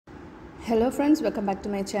Hello friends, welcome back to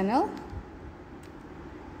my channel.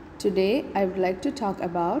 Today I would like to talk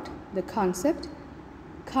about the concept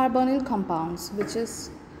carbonyl compounds, which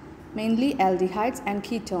is mainly aldehydes and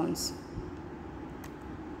ketones.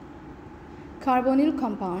 Carbonyl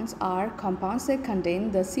compounds are compounds that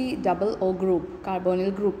contain the COO group,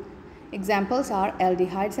 carbonyl group. Examples are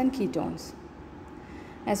aldehydes and ketones.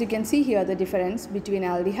 As you can see here, the difference between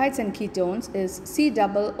aldehydes and ketones is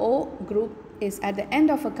COO group is at the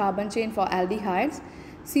end of a carbon chain for aldehydes.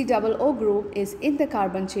 COO group is in the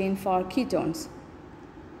carbon chain for ketones.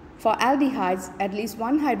 For aldehydes, at least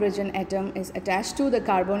one hydrogen atom is attached to the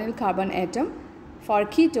carbonyl carbon atom. For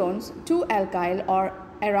ketones, two alkyl or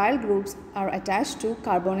aryl groups are attached to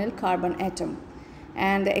carbonyl carbon atom.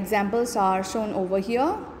 And the examples are shown over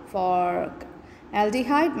here. For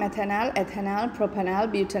aldehyde, methanal, ethanal, propanal,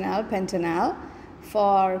 butanal, pentanal.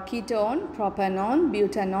 For ketone, propanone,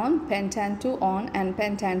 butanone, pentan 2-on and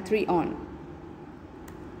pentan 3-on.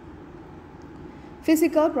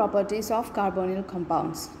 Physical properties of carbonyl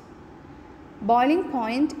compounds. Boiling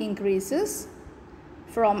point increases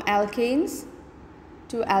from alkanes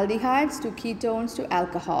to aldehydes to ketones to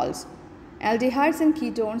alcohols. Aldehydes and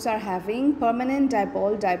ketones are having permanent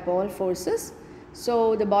dipole-dipole forces.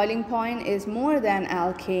 So the boiling point is more than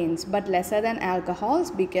alkanes but lesser than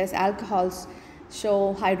alcohols because alcohols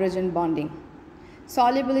show hydrogen bonding.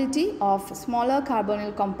 Solubility of smaller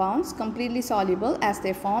carbonyl compounds completely soluble as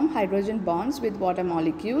they form hydrogen bonds with water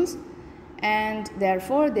molecules, and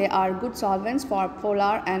therefore they are good solvents for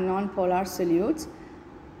polar and non-polar solutes.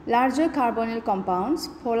 Larger carbonyl compounds,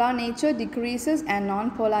 polar nature decreases and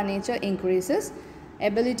non-polar nature increases.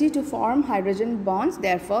 Ability to form hydrogen bonds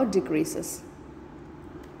therefore decreases.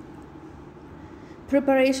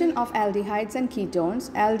 Preparation of aldehydes and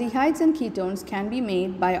ketones. Aldehydes and ketones can be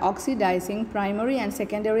made by oxidizing primary and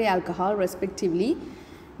secondary alcohol respectively.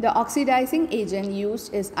 The oxidizing agent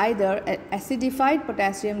used is either acidified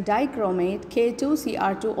potassium dichromate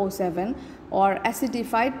K2Cr2O7 or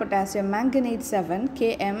acidified potassium manganate 7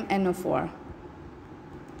 KMNO4.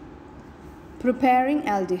 Preparing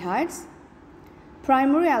aldehydes.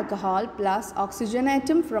 Primary alcohol plus oxygen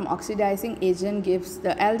atom from oxidizing agent gives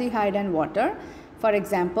the aldehyde and water. For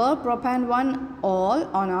example, propan-1-ol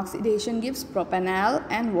on oxidation gives propanal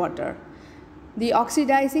and water. The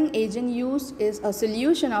oxidizing agent used is a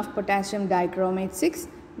solution of potassium dichromate 6,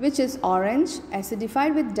 which is orange,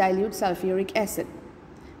 acidified with dilute sulfuric acid.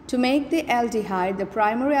 To make the aldehyde, the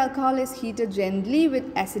primary alcohol is heated gently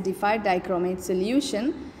with acidified dichromate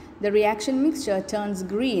solution. The reaction mixture turns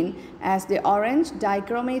green as the orange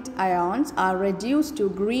dichromate ions are reduced to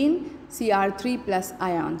green Cr3+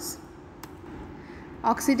 ions.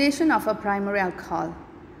 Oxidation of a primary alcohol.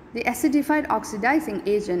 The acidified oxidizing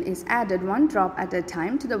agent is added 1 drop at a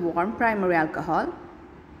time to the warm primary alcohol.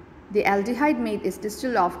 The aldehyde made is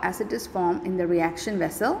distilled off as it is formed in the reaction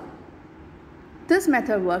vessel. This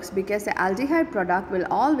method works because the aldehyde product will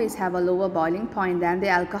always have a lower boiling point than the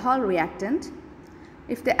alcohol reactant.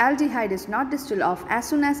 If the aldehyde is not distilled off as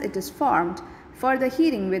soon as it is formed, further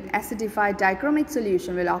heating with acidified dichromate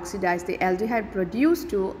solution will oxidize the aldehyde produced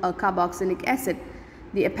to a carboxylic acid.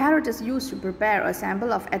 The apparatus used to prepare a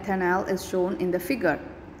sample of ethanal is shown in the figure.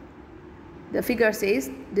 The figure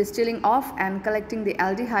says distilling off and collecting the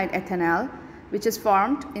aldehyde ethanal, which is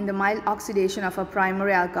formed in the mild oxidation of a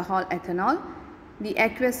primary alcohol ethanol. The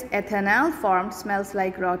aqueous ethanal formed smells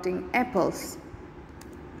like rotting apples.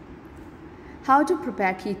 How to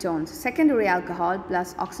prepare ketones. Secondary alcohol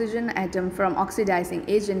plus oxygen atom from oxidizing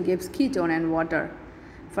agent gives ketone and water.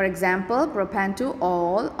 For example,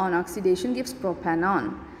 propan-2-ol on oxidation gives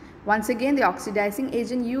propanone. Once again, the oxidizing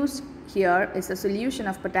agent used here is a solution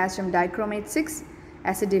of potassium dichromate 6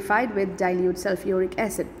 acidified with dilute sulfuric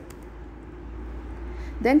acid.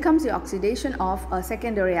 Then comes the oxidation of a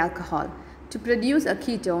secondary alcohol. To produce a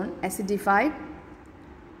ketone, acidified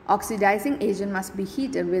oxidizing agent must be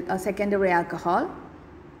heated with a secondary alcohol.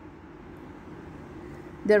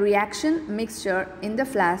 The reaction mixture in the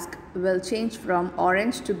flask will change from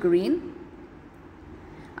orange to green.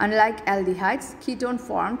 Unlike aldehydes, ketone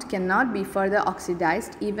formed cannot be further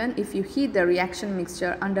oxidized even if you heat the reaction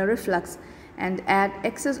mixture under reflux and add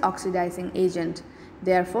excess oxidizing agent.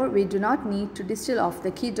 Therefore, we do not need to distill off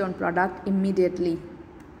the ketone product immediately.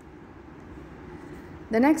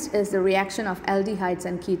 The next is the reaction of aldehydes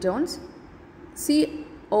and ketones.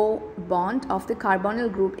 CO bond of the carbonyl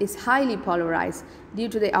group is highly polarized due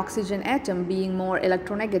to the oxygen atom being more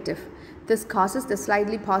electronegative. This causes the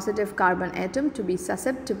slightly positive carbon atom to be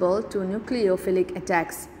susceptible to nucleophilic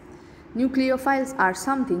attacks. Nucleophiles are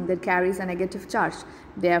something that carries a negative charge.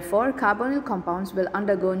 Therefore, carbonyl compounds will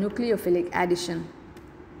undergo nucleophilic addition.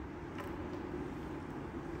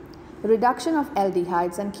 Reduction of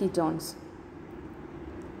aldehydes and ketones.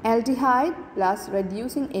 Aldehyde plus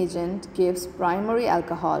reducing agent gives primary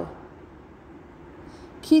alcohol.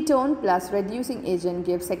 Ketone plus reducing agent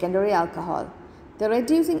gives secondary alcohol. The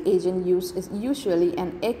reducing agent used is usually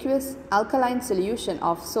an aqueous alkaline solution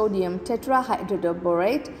of sodium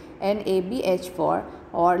tetrahydroborate NaBH4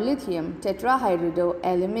 or lithium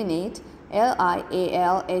tetrahydroaluminate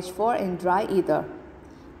LiAlH4 in dry ether.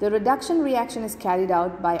 The reduction reaction is carried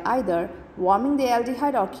out by either warming the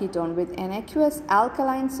aldehyde or ketone with an aqueous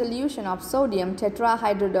alkaline solution of sodium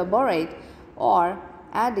tetrahydroborate or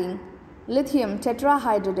adding lithium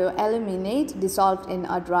tetrahydroaluminate dissolved in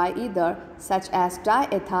a dry ether such as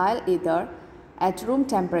diethyl ether at room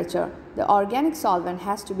temperature. The organic solvent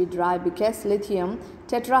has to be dry because lithium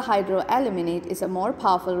tetrahydroaluminate is a more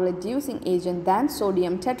powerful reducing agent than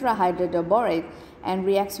sodium tetrahydroborate and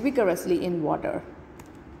reacts vigorously in water.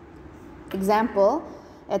 Example,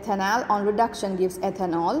 ethanal on reduction gives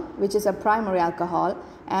ethanol, which is a primary alcohol,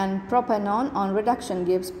 and propanone on reduction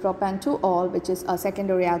gives propan-2-ol, which is a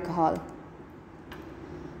secondary alcohol.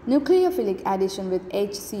 Nucleophilic addition with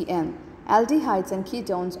HCN. Aldehydes and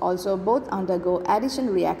ketones also both undergo addition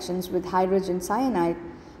reactions with hydrogen cyanide.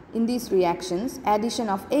 In these reactions, addition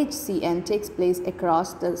of HCN takes place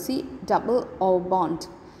across the C-double-O bond.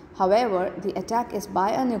 However, the attack is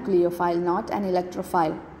by a nucleophile, not an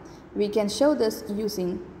electrophile. We can show this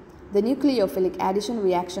using the nucleophilic addition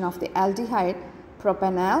reaction of the aldehyde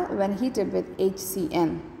propanol when heated with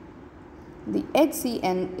HCN. The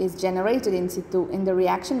HCN is generated in situ in the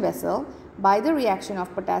reaction vessel by the reaction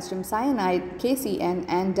of potassium cyanide, KCN,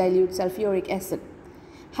 and dilute sulfuric acid.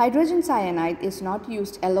 Hydrogen cyanide is not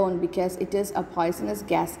used alone because it is a poisonous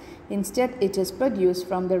gas. Instead, it is produced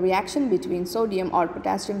from the reaction between sodium or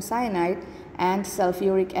potassium cyanide and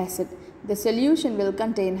sulfuric acid. The solution will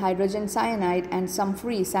contain hydrogen cyanide and some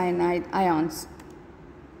free cyanide ions.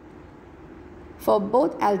 For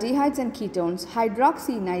both aldehydes and ketones,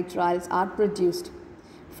 hydroxynitriles are produced.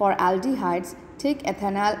 For aldehydes, take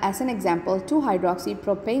ethanal as an example,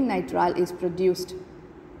 2-hydroxypropanenitrile is produced.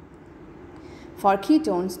 For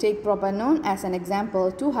ketones, take propanone as an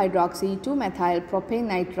example,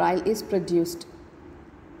 2-hydroxy2-methylpropanenitrile is produced.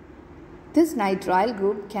 This nitrile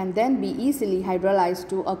group can then be easily hydrolyzed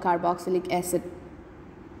to a carboxylic acid.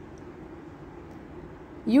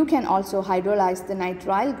 You can also hydrolyze the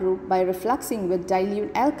nitrile group by refluxing with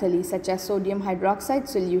dilute alkali such as sodium hydroxide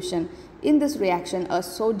solution. In this reaction, a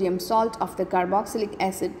sodium salt of the carboxylic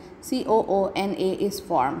acid COONA is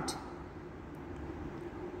formed.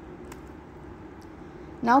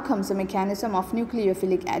 Now comes the mechanism of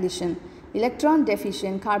nucleophilic addition. Electron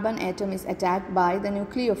deficient carbon atom is attacked by the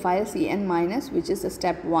nucleophile Cn-, which is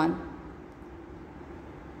step 1.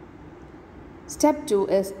 Step 2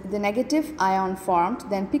 is the negative ion formed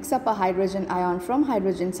then picks up a hydrogen ion from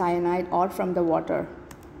hydrogen cyanide or from the water.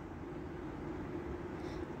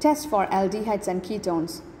 Test for aldehydes and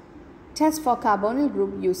ketones. Test for carbonyl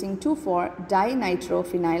group using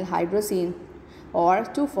 2,4-dinitrophenylhydrazine or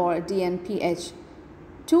 2,4-DNPH.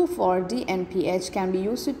 2,4-DNPH can be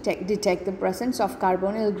used to detect the presence of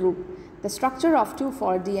carbonyl group. The structure of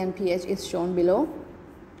 2,4-DNPH is shown below.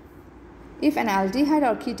 If an aldehyde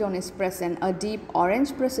or ketone is present, a deep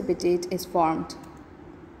orange precipitate is formed.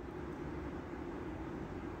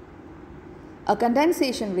 A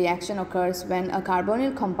condensation reaction occurs when a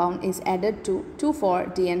carbonyl compound is added to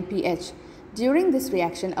 2,4-DNPH. During this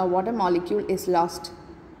reaction, a water molecule is lost.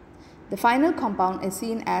 The final compound is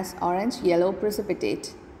seen as orange-yellow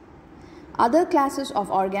precipitate. Other classes of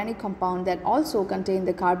organic compound that also contain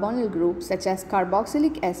the carbonyl group, such as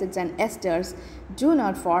carboxylic acids and esters, do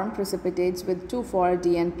not form precipitates with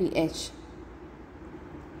 2,4-DNPH.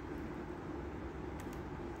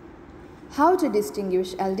 How to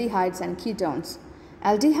distinguish aldehydes and ketones?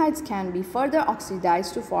 Aldehydes can be further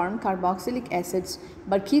oxidized to form carboxylic acids,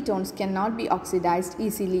 but ketones cannot be oxidized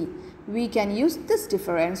easily. We can use this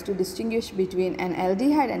difference to distinguish between an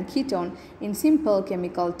aldehyde and ketone in simple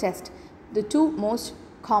chemical test. The two most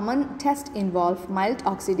common tests involve mild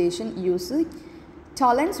oxidation using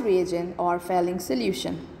Tollens reagent or Fehling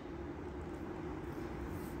solution.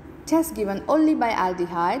 Test given only by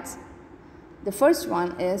aldehydes. The first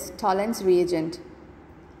one is Tollens reagent.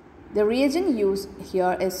 The reagent used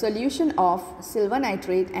here is solution of silver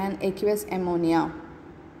nitrate and aqueous ammonia.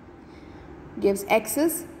 Gives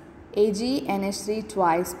excess AgNH3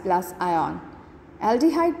 twice plus ion.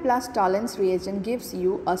 Aldehyde plus Tollens reagent gives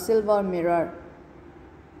you a silver mirror.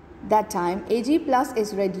 That time Ag plus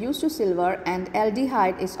is reduced to silver and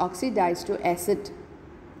aldehyde is oxidized to acid.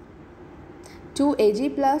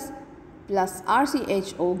 2Ag plus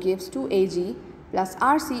RCHO gives 2Ag plus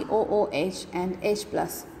RCOOH and H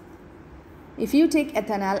plus. If you take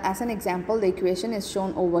ethanal as an example, the equation is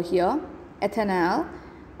shown over here. Ethanal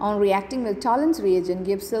on reacting with Tollens reagent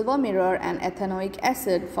gives silver mirror and ethanoic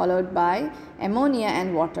acid followed by ammonia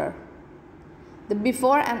and water. The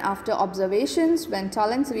before and after observations when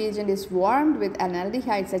Tollens reagent is warmed with an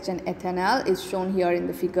aldehyde such as ethanal is shown here in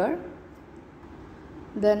the figure.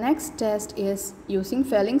 The next test is using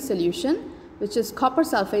Fehling solution, which is copper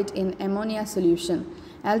sulfate in ammonia solution.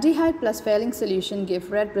 Aldehyde plus Fehling solution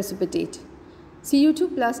give red precipitate.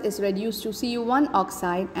 Cu2 plus is reduced to Cu1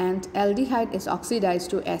 oxide and aldehyde is oxidized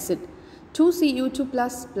to acid. 2Cu2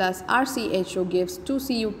 plus RCHO gives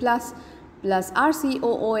 2Cu plus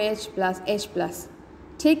RCOOH plus H plus.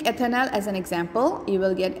 Take ethanal as an example. You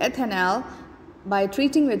will get ethanal by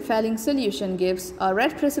treating with Fehling solution gives a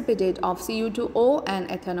red precipitate of Cu2O and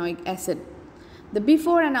ethanoic acid. The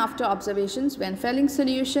before and after observations when Fehling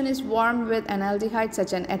solution is warmed with an aldehyde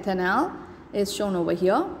such as ethanal is shown over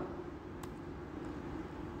here.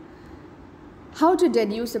 How to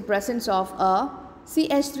deduce the presence of a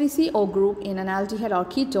CH3CO group in an aldehyde or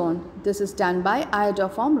ketone? This is done by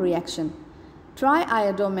iodoform reaction.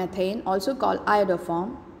 Triiodomethane, also called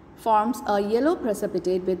iodoform, forms a yellow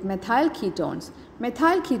precipitate with methyl ketones.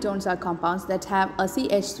 Methyl ketones are compounds that have a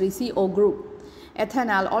CH3CO group.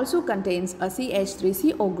 Ethanal also contains a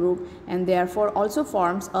CH3CO group and therefore also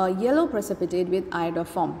forms a yellow precipitate with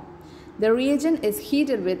iodoform. The reagent is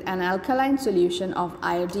heated with an alkaline solution of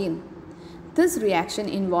iodine. This reaction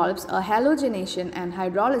involves a halogenation and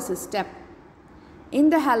hydrolysis step. In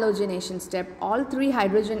the halogenation step, all three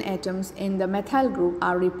hydrogen atoms in the methyl group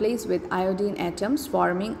are replaced with iodine atoms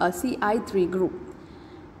forming a Ci3 group.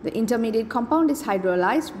 The intermediate compound is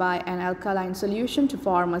hydrolyzed by an alkaline solution to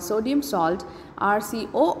form a sodium salt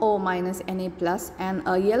RCOO- Na and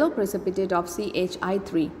a yellow precipitate of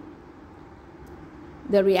CHI3.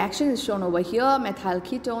 The reaction is shown over here. Methyl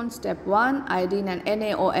ketone, step 1, iodine and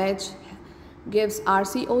NaOH gives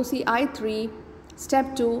RCOCI3.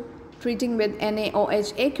 Step 2, treating with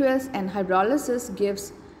NaOH aqueous and hydrolysis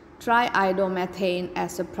gives triiodomethane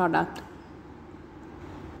as a product.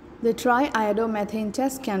 The triiodomethane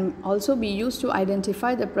test can also be used to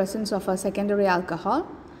identify the presence of a secondary alcohol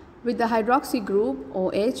with the hydroxy group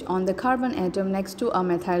OH on the carbon atom next to a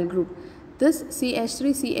methyl group. This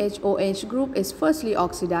CH3CHOH group is firstly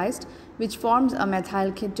oxidized, which forms a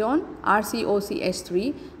methyl ketone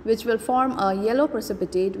RCOCH3, which will form a yellow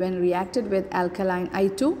precipitate when reacted with alkaline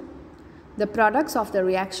I2. The products of the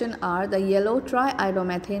reaction are the yellow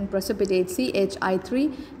triiodomethane precipitate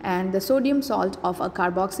CHI3 and the sodium salt of a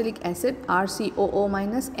carboxylic acid RCOO-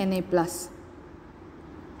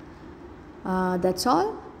 Na+. That's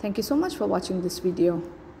all. Thank you so much for watching this video.